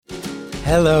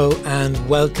Hello and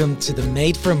welcome to the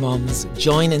Made for Mums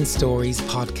Join in Stories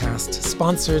podcast,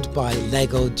 sponsored by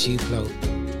Lego Duplo.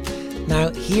 Now,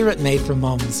 here at Made for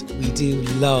Mums, we do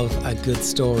love a good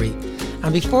story.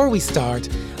 And before we start,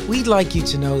 we'd like you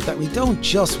to know that we don't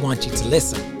just want you to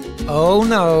listen. Oh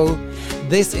no,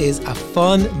 this is a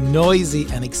fun, noisy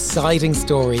and exciting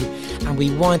story, and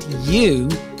we want you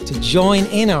to join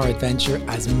in our adventure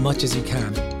as much as you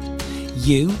can.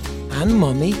 You and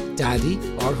Mummy, Daddy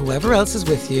or whoever else is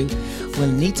with you will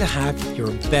need to have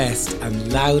your best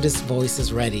and loudest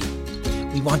voices ready.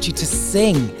 We want you to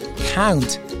sing,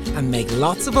 count and make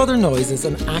lots of other noises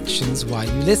and actions while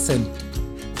you listen.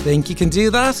 Think you can do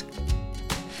that?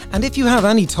 And if you have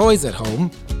any toys at home,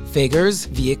 figures,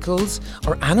 vehicles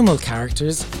or animal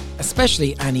characters,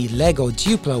 especially any Lego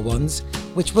Duplo ones,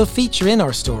 which will feature in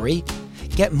our story,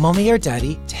 get Mummy or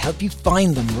Daddy to help you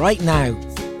find them right now.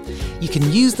 You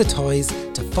can use the toys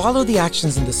to follow the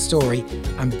actions in the story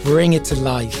and bring it to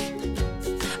life.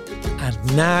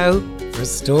 And now for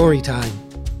story time.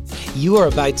 You are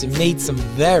about to meet some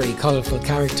very colourful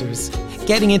characters,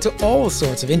 getting into all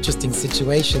sorts of interesting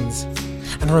situations.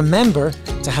 And remember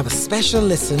to have a special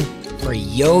listen for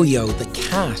Yo-Yo the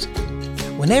cat.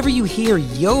 Whenever you hear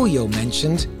Yo-Yo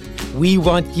mentioned, we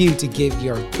want you to give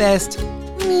your best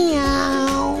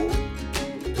meow.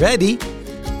 Ready?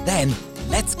 Then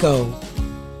let's go.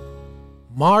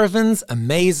 Marvin's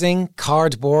Amazing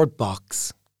Cardboard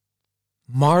Box.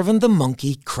 Marvin the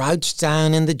monkey crouched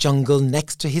down in the jungle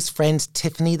next to his friend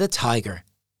Tiffany the tiger.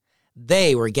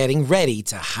 They were getting ready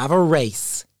to have a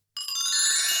race.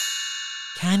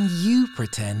 Can you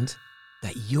pretend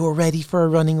that you're ready for a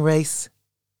running race?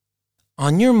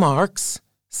 On your marks,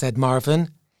 said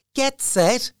Marvin. Get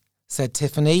set, said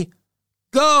Tiffany.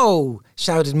 Go,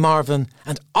 shouted Marvin,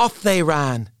 and off they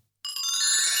ran.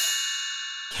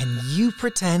 Can you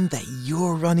pretend that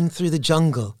you're running through the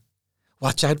jungle?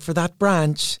 Watch out for that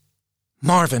branch.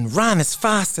 Marvin ran as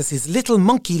fast as his little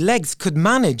monkey legs could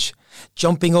manage,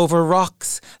 jumping over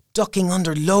rocks, ducking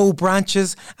under low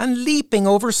branches and leaping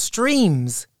over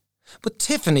streams. But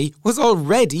Tiffany was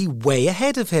already way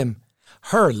ahead of him.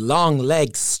 Her long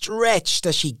legs stretched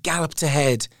as she galloped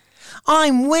ahead.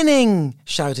 I'm winning,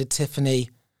 shouted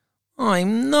Tiffany.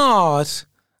 I'm not,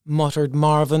 muttered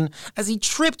Marvin as he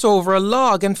tripped over a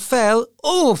log and fell,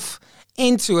 oof,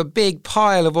 into a big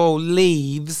pile of old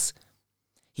leaves.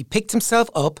 He picked himself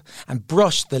up and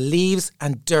brushed the leaves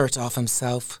and dirt off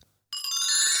himself.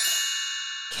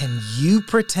 Can you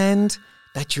pretend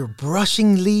that you're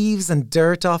brushing leaves and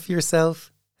dirt off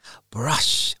yourself?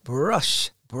 Brush,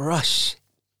 brush, brush.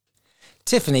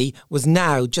 Tiffany was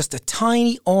now just a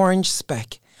tiny orange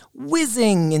speck,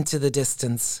 whizzing into the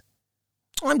distance.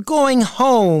 I'm going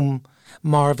home,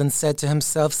 Marvin said to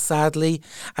himself sadly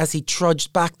as he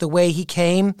trudged back the way he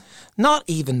came, not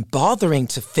even bothering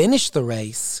to finish the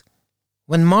race.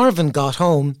 When Marvin got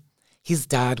home, his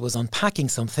dad was unpacking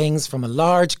some things from a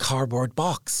large cardboard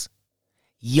box.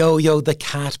 Yo-Yo the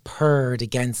cat purred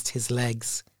against his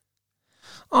legs.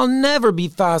 I'll never be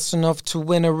fast enough to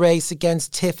win a race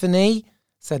against Tiffany,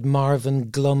 said Marvin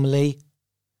glumly.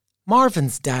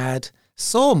 Marvin's dad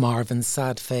saw Marvin's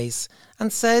sad face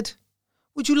and said,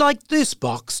 Would you like this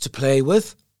box to play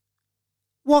with?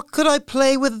 What could I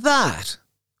play with that?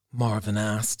 Marvin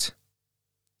asked.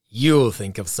 You'll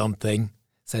think of something,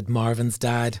 said Marvin's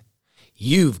dad.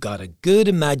 You've got a good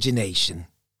imagination.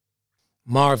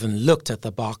 Marvin looked at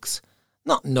the box,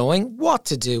 not knowing what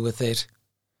to do with it.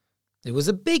 It was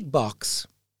a big box,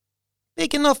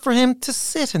 big enough for him to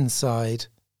sit inside.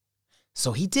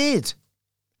 So he did.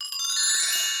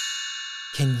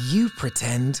 Can you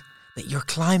pretend that you're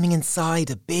climbing inside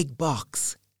a big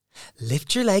box?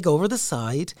 Lift your leg over the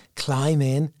side, climb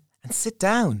in and sit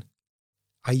down.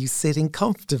 Are you sitting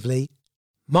comfortably?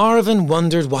 Marvin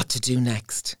wondered what to do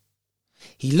next.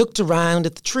 He looked around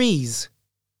at the trees.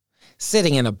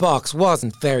 Sitting in a box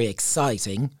wasn't very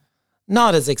exciting.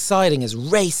 Not as exciting as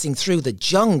racing through the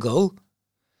jungle.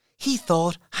 He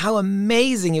thought how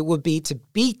amazing it would be to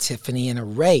beat Tiffany in a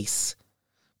race.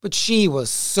 But she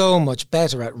was so much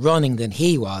better at running than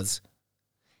he was.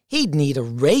 He'd need a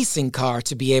racing car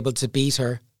to be able to beat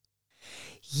her.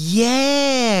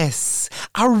 Yes,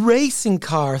 a racing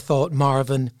car, thought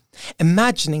Marvin,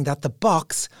 imagining that the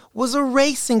box was a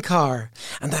racing car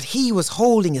and that he was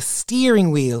holding a steering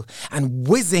wheel and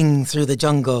whizzing through the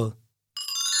jungle.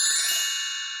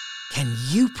 Can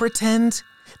you pretend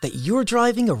that you're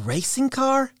driving a racing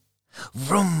car?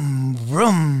 Vroom,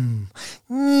 vroom,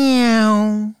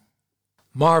 meow.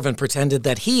 Marvin pretended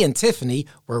that he and Tiffany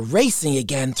were racing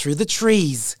again through the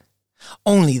trees.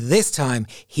 Only this time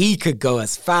he could go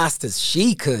as fast as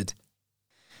she could.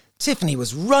 Tiffany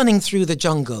was running through the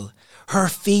jungle, her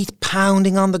feet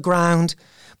pounding on the ground,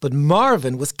 but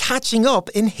Marvin was catching up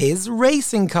in his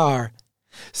racing car.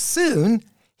 Soon,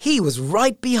 he was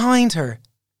right behind her.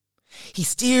 He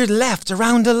steered left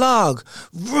around a log.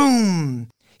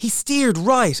 Vroom! He steered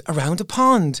right around a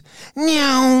pond.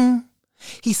 Meow!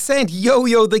 He sent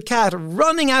Yo-Yo the cat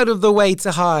running out of the way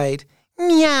to hide.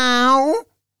 Meow!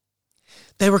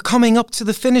 They were coming up to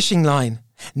the finishing line,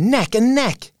 neck and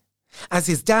neck. As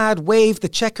his dad waved the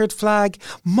checkered flag,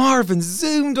 Marvin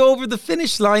zoomed over the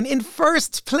finish line in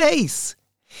first place.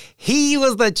 He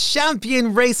was the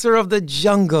champion racer of the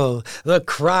jungle. The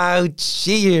crowd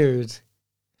cheered.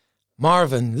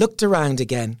 Marvin looked around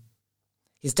again.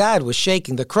 His dad was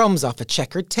shaking the crumbs off a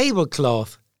checkered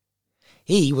tablecloth.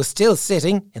 He was still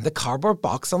sitting in the cardboard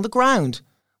box on the ground,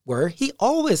 where he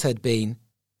always had been.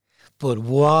 But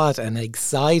what an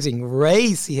exciting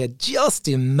race he had just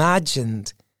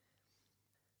imagined.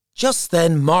 Just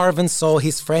then Marvin saw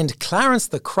his friend Clarence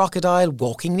the crocodile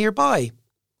walking nearby.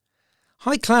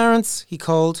 "Hi, Clarence," he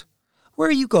called. "Where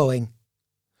are you going?"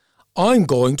 "I'm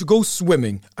going to go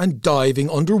swimming and diving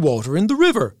underwater in the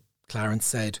river," Clarence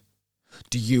said.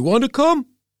 "Do you want to come?"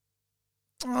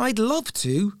 "I'd love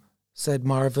to," said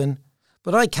Marvin,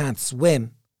 "but I can't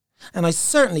swim, and I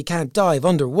certainly can't dive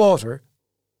underwater."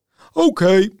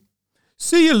 "OK,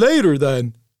 see you later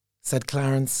then," said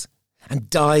Clarence,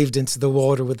 and dived into the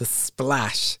water with a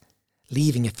splash,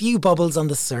 leaving a few bubbles on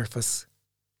the surface.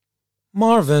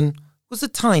 Marvin was a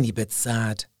tiny bit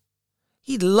sad.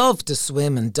 He'd love to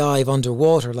swim and dive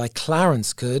underwater like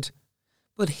Clarence could,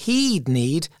 but he'd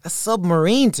need a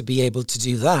submarine to be able to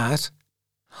do that.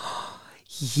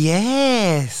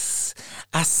 Yes,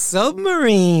 a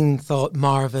submarine, thought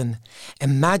Marvin,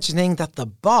 imagining that the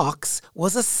box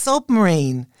was a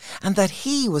submarine and that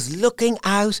he was looking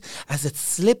out as it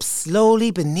slipped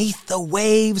slowly beneath the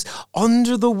waves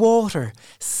under the water,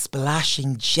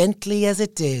 splashing gently as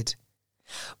it did.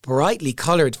 Brightly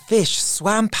coloured fish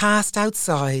swam past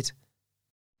outside.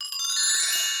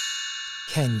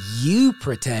 Can you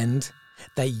pretend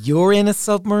that you're in a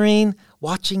submarine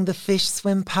watching the fish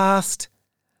swim past?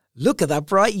 Look at that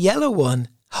bright yellow one,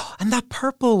 and that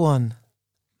purple one.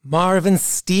 Marvin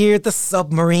steered the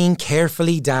submarine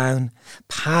carefully down,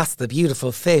 past the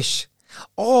beautiful fish,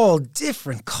 all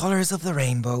different colours of the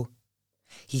rainbow.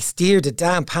 He steered it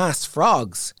down past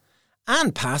frogs,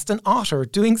 and past an otter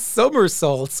doing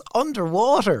somersaults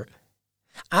underwater,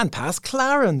 and past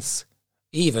Clarence.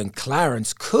 Even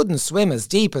Clarence couldn't swim as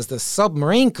deep as the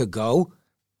submarine could go.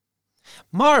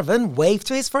 Marvin waved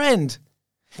to his friend,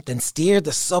 then steered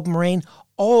the submarine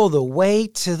all the way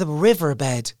to the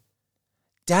riverbed.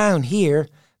 Down here,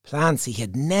 plants he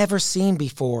had never seen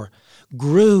before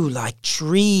grew like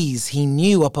trees he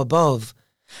knew up above,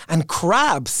 and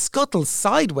crabs scuttled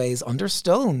sideways under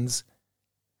stones.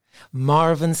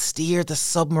 Marvin steered the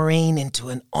submarine into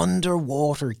an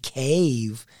underwater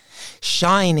cave,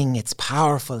 shining its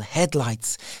powerful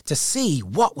headlights to see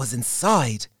what was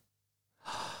inside.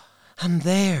 And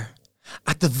there,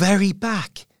 at the very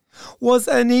back, was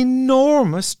an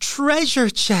enormous treasure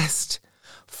chest,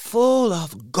 full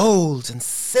of gold and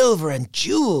silver and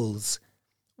jewels.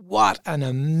 What an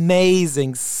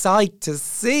amazing sight to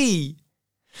see!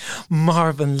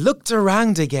 Marvin looked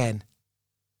around again.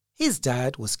 His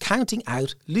dad was counting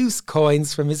out loose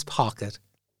coins from his pocket.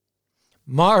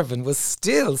 Marvin was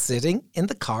still sitting in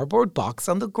the cardboard box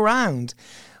on the ground,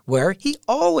 where he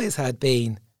always had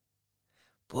been.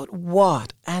 But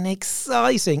what an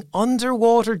exciting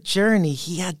underwater journey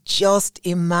he had just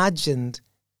imagined.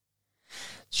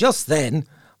 Just then,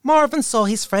 Marvin saw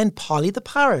his friend Polly the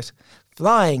parrot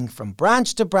flying from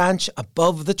branch to branch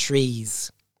above the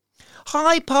trees.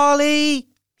 "Hi, Polly,"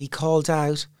 he called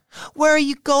out. "Where are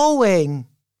you going?"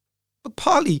 But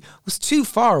Polly was too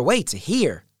far away to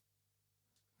hear.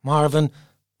 Marvin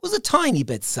was a tiny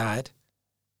bit sad.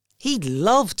 He'd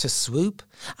love to swoop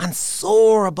and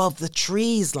soar above the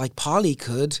trees like Polly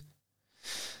could.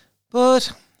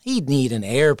 But he'd need an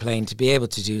airplane to be able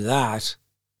to do that.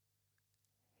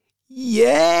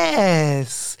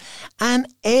 Yes, an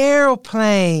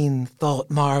aeroplane,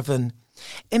 thought Marvin,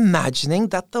 imagining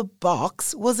that the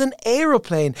box was an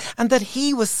aeroplane and that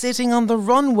he was sitting on the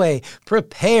runway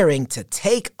preparing to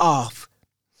take off.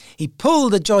 He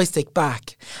pulled the joystick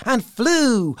back and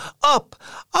flew up,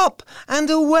 up and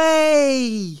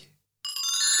away.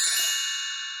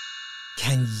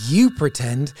 Can you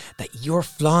pretend that you're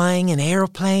flying an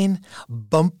aeroplane,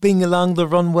 bumping along the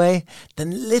runway,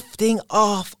 then lifting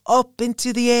off up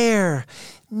into the air?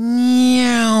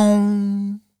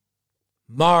 Meow.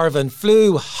 Marvin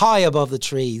flew high above the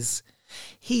trees.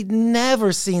 He'd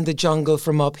never seen the jungle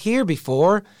from up here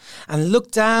before and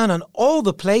looked down on all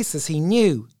the places he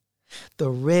knew. The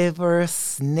river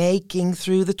snaking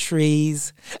through the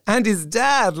trees and his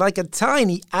dad like a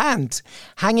tiny ant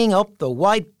hanging up the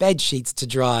white bedsheets to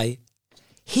dry.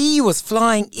 He was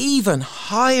flying even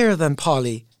higher than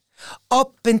Polly,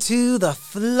 up into the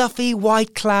fluffy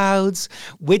white clouds,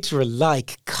 which were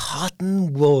like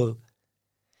cotton wool.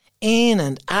 In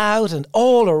and out and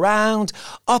all around,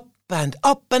 up and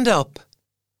up and up.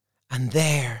 And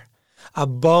there,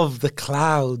 above the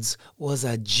clouds, was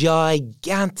a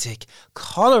gigantic,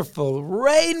 colourful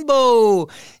rainbow.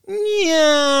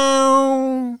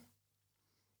 Meow!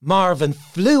 Marvin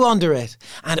flew under it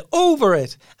and over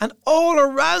it and all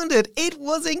around it. It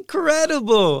was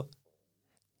incredible.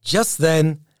 Just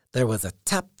then, there was a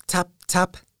tap, tap,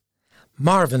 tap.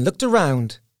 Marvin looked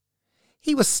around.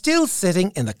 He was still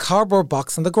sitting in the cardboard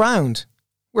box on the ground,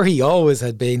 where he always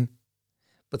had been.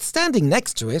 But standing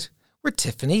next to it were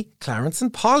Tiffany, Clarence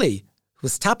and Polly, who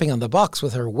was tapping on the box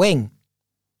with her wing.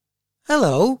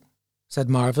 "Hello," said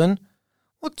Marvin.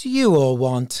 "What do you all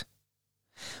want?"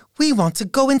 "We want to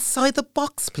go inside the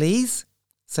box, please,"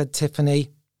 said Tiffany.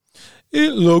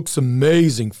 "It looks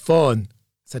amazing fun,"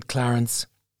 said Clarence.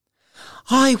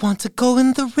 "I want to go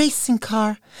in the racing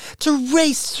car to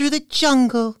race through the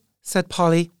jungle," said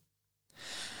Polly.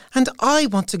 "And I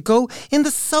want to go in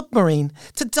the submarine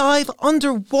to dive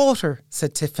underwater,"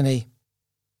 said Tiffany.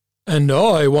 "And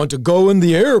I want to go in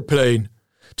the airplane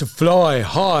to fly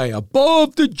high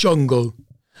above the jungle.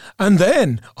 And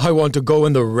then I want to go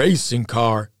in the racing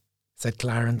car," said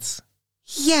Clarence.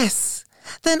 "Yes,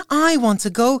 then I want to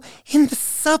go in the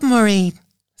submarine,"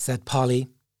 said Polly.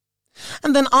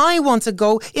 "And then I want to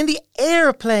go in the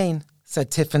airplane,"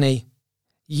 said Tiffany.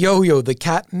 Yo-Yo the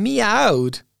cat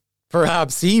meowed.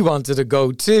 Perhaps he wanted to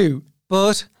go too.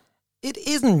 "But it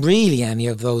isn't really any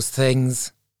of those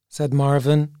things," said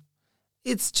Marvin.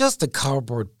 "It's just a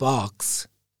cardboard box."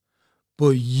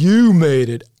 "But you made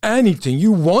it anything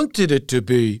you wanted it to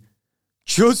be,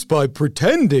 just by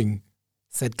pretending,"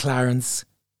 said Clarence.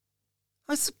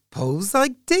 "I suppose I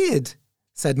did,"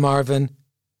 said Marvin.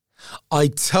 "I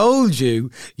told you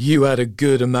you had a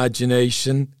good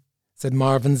imagination," said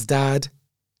Marvin's dad.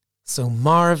 So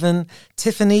Marvin,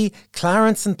 Tiffany,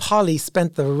 Clarence and Polly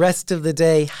spent the rest of the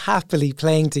day happily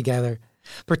playing together,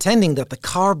 pretending that the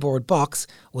cardboard box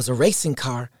was a racing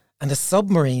car and a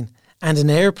submarine and an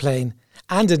airplane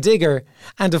and a digger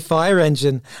and a fire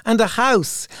engine and a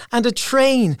house and a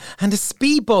train and a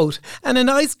speedboat and an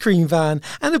ice cream van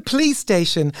and a police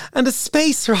station and a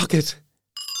space rocket.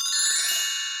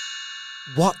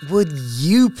 What would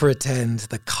you pretend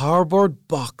the cardboard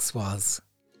box was?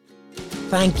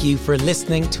 Thank you for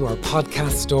listening to our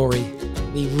podcast story.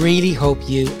 We really hope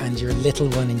you and your little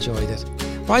one enjoyed it.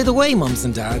 By the way, mums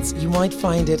and dads, you might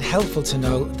find it helpful to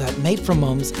know that Made for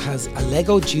Mums has a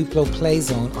Lego Duplo play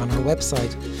zone on our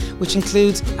website, which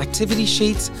includes activity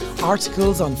sheets,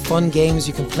 articles on fun games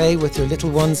you can play with your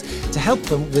little ones to help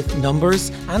them with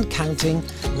numbers and counting,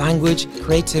 language,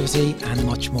 creativity and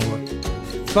much more.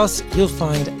 Plus, you'll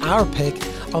find our pick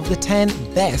of the 10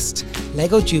 best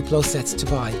Lego Duplo sets to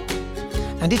buy.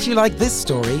 And if you like this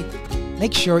story,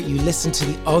 make sure you listen to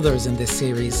the others in this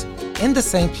series in the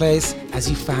same place as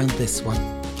you found this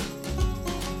one.